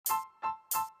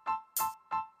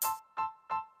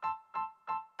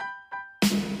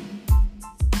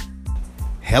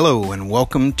Hello and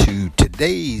welcome to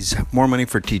today's More Money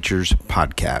for Teachers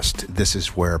podcast. This is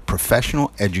where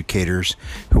professional educators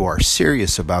who are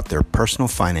serious about their personal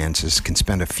finances can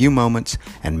spend a few moments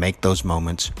and make those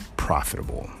moments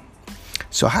profitable.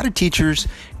 So how do teachers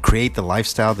create the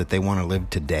lifestyle that they want to live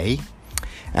today?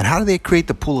 And how do they create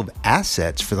the pool of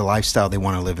assets for the lifestyle they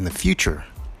want to live in the future?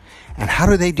 And how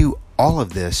do they do all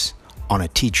of this on a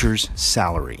teacher's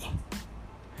salary?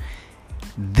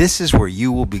 This is where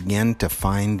you will begin to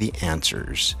find the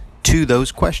answers to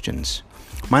those questions.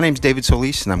 My name is David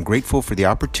Solis, and I'm grateful for the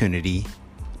opportunity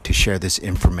to share this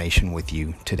information with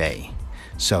you today.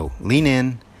 So lean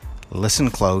in, listen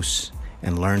close,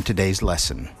 and learn today's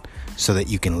lesson so that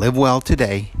you can live well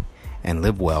today and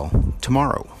live well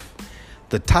tomorrow.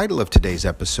 The title of today's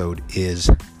episode is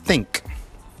Think.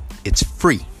 It's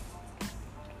free.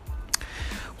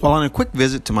 While on a quick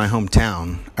visit to my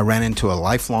hometown, I ran into a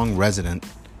lifelong resident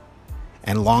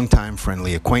and longtime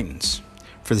friendly acquaintance.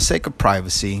 For the sake of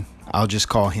privacy, I'll just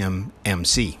call him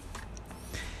MC.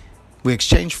 We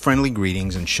exchanged friendly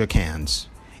greetings and shook hands.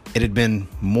 It had been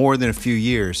more than a few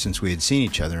years since we had seen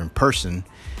each other in person,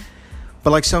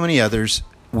 but like so many others,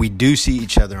 we do see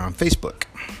each other on Facebook.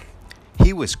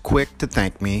 He was quick to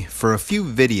thank me for a few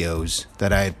videos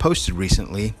that I had posted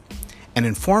recently and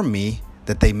informed me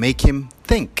that they make him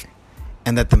think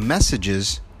and that the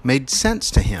messages made sense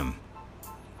to him.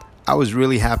 I was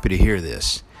really happy to hear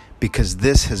this because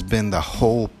this has been the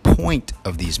whole point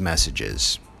of these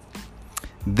messages.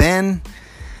 Then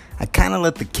I kind of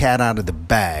let the cat out of the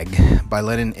bag by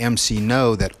letting MC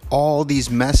know that all these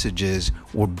messages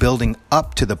were building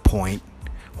up to the point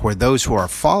where those who are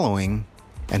following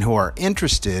and who are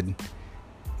interested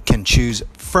can choose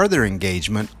further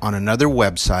engagement on another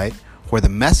website where the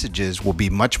messages will be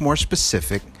much more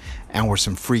specific and where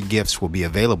some free gifts will be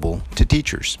available to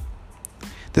teachers.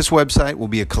 This website will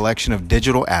be a collection of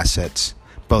digital assets,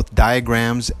 both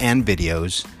diagrams and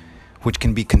videos, which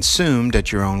can be consumed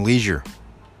at your own leisure.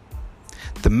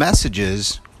 The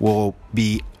messages will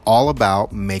be all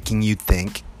about making you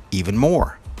think even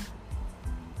more.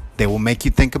 They will make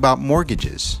you think about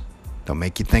mortgages. They'll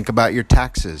make you think about your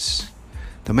taxes.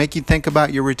 They'll make you think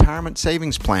about your retirement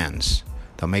savings plans.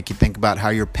 They'll make you think about how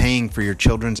you're paying for your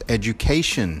children's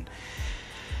education.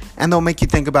 And they'll make you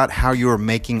think about how you are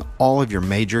making all of your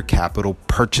major capital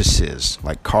purchases,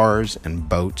 like cars and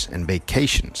boats and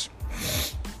vacations.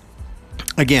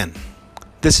 Again,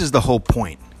 this is the whole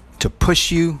point, to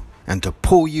push you and to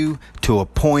pull you to a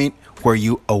point where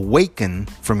you awaken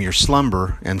from your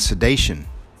slumber and sedation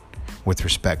with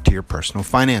respect to your personal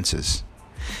finances.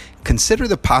 Consider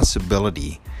the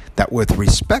possibility that with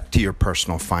respect to your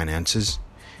personal finances,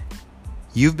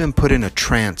 you've been put in a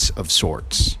trance of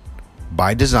sorts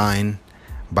by design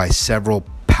by several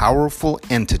powerful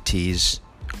entities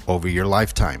over your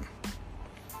lifetime.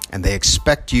 And they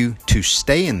expect you to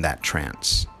stay in that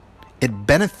trance. It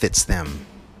benefits them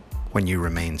when you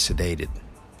remain sedated.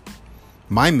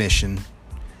 My mission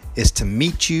is to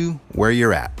meet you where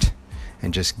you're at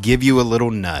and just give you a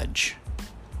little nudge.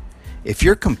 If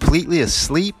you're completely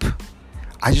asleep,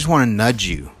 I just want to nudge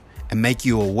you and make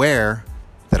you aware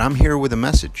that I'm here with a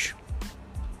message.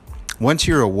 Once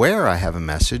you're aware I have a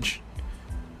message,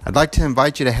 I'd like to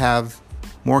invite you to have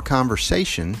more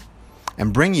conversation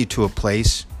and bring you to a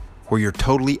place where you're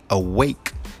totally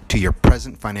awake to your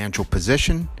present financial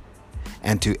position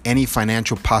and to any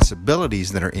financial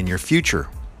possibilities that are in your future.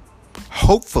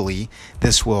 Hopefully,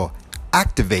 this will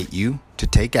activate you to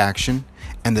take action,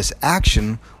 and this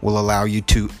action will allow you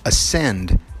to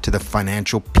ascend to the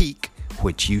financial peak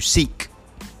which you seek.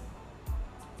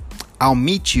 I'll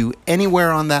meet you anywhere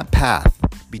on that path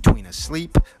between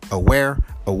asleep, aware,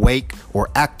 awake, or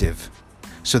active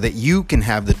so that you can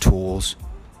have the tools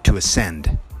to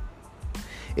ascend.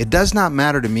 It does not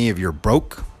matter to me if you're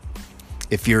broke,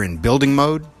 if you're in building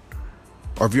mode,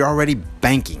 or if you're already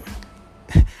banking.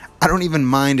 I don't even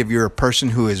mind if you're a person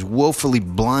who is woefully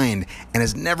blind and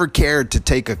has never cared to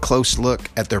take a close look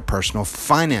at their personal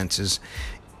finances.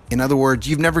 In other words,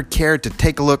 you've never cared to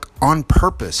take a look on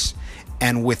purpose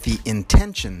and with the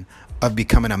intention of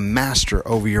becoming a master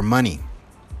over your money.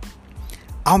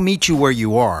 I'll meet you where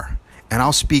you are, and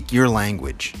I'll speak your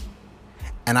language.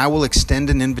 And I will extend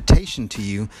an invitation to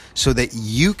you so that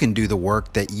you can do the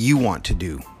work that you want to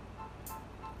do.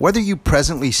 Whether you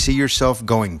presently see yourself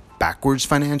going backwards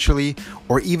financially,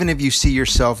 or even if you see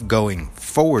yourself going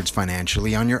forwards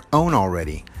financially on your own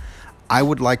already, I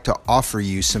would like to offer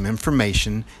you some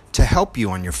information to help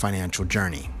you on your financial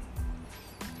journey.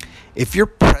 If you're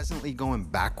presently going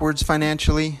backwards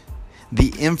financially,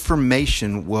 the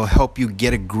information will help you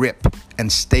get a grip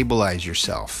and stabilize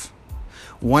yourself.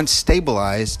 Once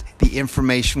stabilized, the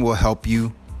information will help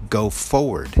you go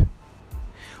forward.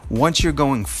 Once you're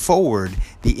going forward,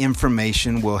 the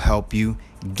information will help you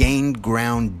gain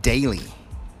ground daily.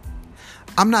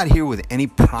 I'm not here with any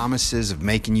promises of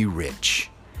making you rich.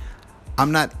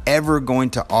 I'm not ever going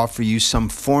to offer you some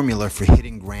formula for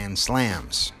hitting grand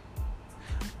slams.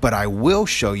 But I will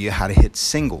show you how to hit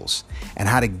singles and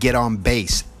how to get on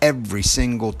base every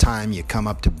single time you come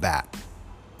up to bat.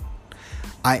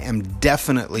 I am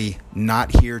definitely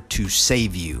not here to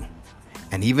save you.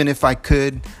 And even if I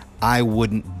could, I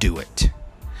wouldn't do it.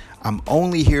 I'm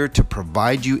only here to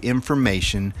provide you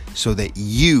information so that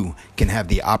you can have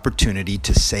the opportunity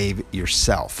to save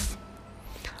yourself.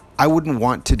 I wouldn't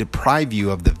want to deprive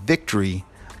you of the victory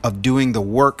of doing the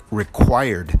work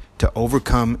required to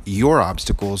overcome your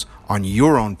obstacles on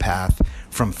your own path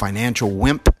from financial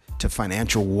wimp to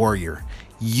financial warrior.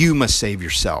 You must save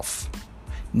yourself.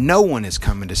 No one is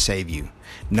coming to save you.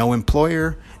 No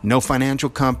employer, no financial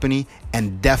company,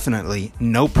 and definitely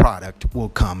no product will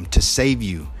come to save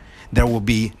you. There will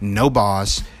be no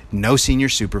boss, no senior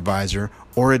supervisor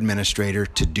or administrator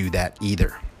to do that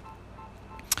either.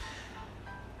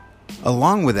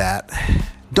 Along with that,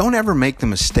 don't ever make the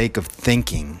mistake of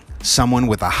thinking someone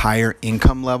with a higher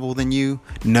income level than you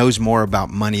knows more about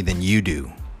money than you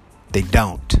do. They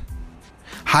don't.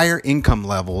 Higher income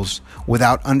levels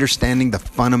without understanding the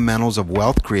fundamentals of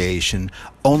wealth creation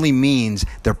only means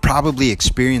they're probably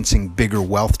experiencing bigger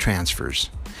wealth transfers.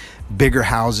 Bigger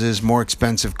houses, more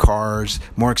expensive cars,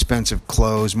 more expensive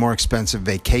clothes, more expensive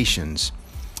vacations.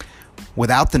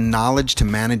 Without the knowledge to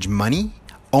manage money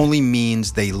only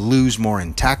means they lose more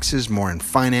in taxes, more in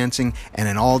financing, and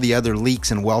in all the other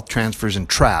leaks and wealth transfers and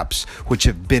traps which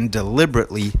have been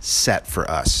deliberately set for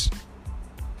us.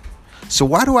 So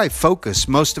why do I focus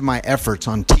most of my efforts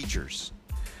on teachers?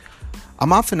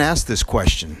 I'm often asked this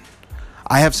question.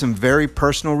 I have some very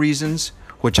personal reasons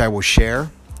which I will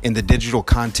share in the digital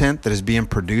content that is being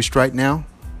produced right now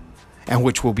and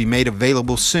which will be made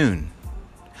available soon.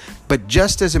 But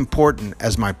just as important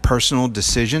as my personal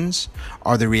decisions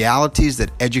are the realities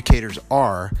that educators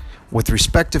are with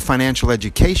respect to financial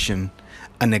education,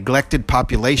 a neglected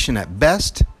population at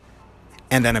best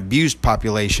and an abused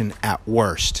population at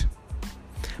worst.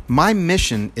 My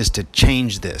mission is to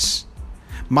change this.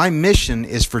 My mission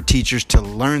is for teachers to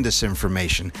learn this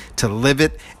information, to live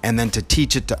it, and then to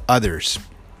teach it to others.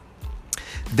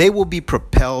 They will be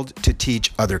propelled to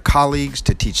teach other colleagues,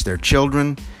 to teach their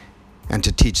children, and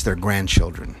to teach their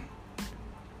grandchildren.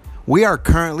 We are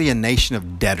currently a nation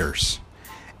of debtors,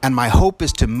 and my hope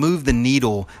is to move the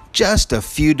needle just a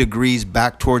few degrees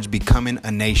back towards becoming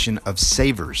a nation of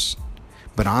savers.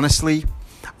 But honestly,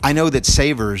 I know that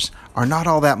savers are not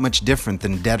all that much different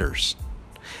than debtors.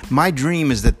 My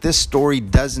dream is that this story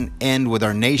doesn't end with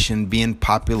our nation being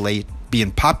populated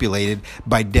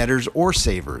by debtors or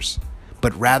savers,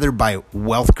 but rather by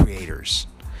wealth creators.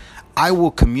 I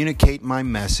will communicate my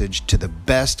message to the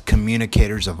best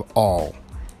communicators of all,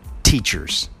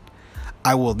 teachers.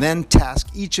 I will then task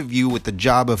each of you with the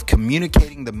job of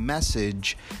communicating the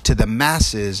message to the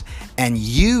masses, and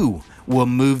you will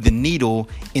move the needle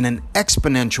in an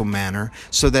exponential manner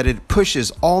so that it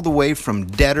pushes all the way from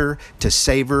debtor to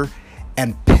saver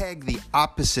and peg the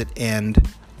opposite end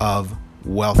of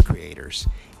wealth creators.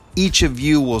 Each of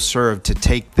you will serve to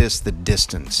take this the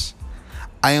distance.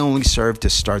 I only serve to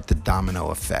start the domino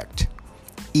effect.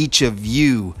 Each of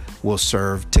you will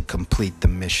serve to complete the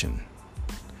mission.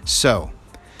 So,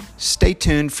 stay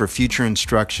tuned for future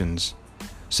instructions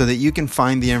so that you can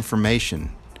find the information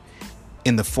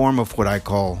in the form of what I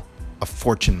call a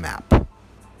fortune map.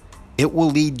 It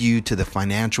will lead you to the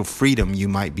financial freedom you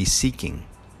might be seeking.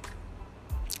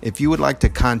 If you would like to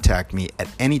contact me at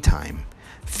any time,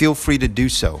 feel free to do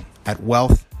so at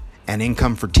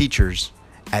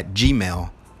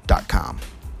wealthandincomeforteachers@gmail.com.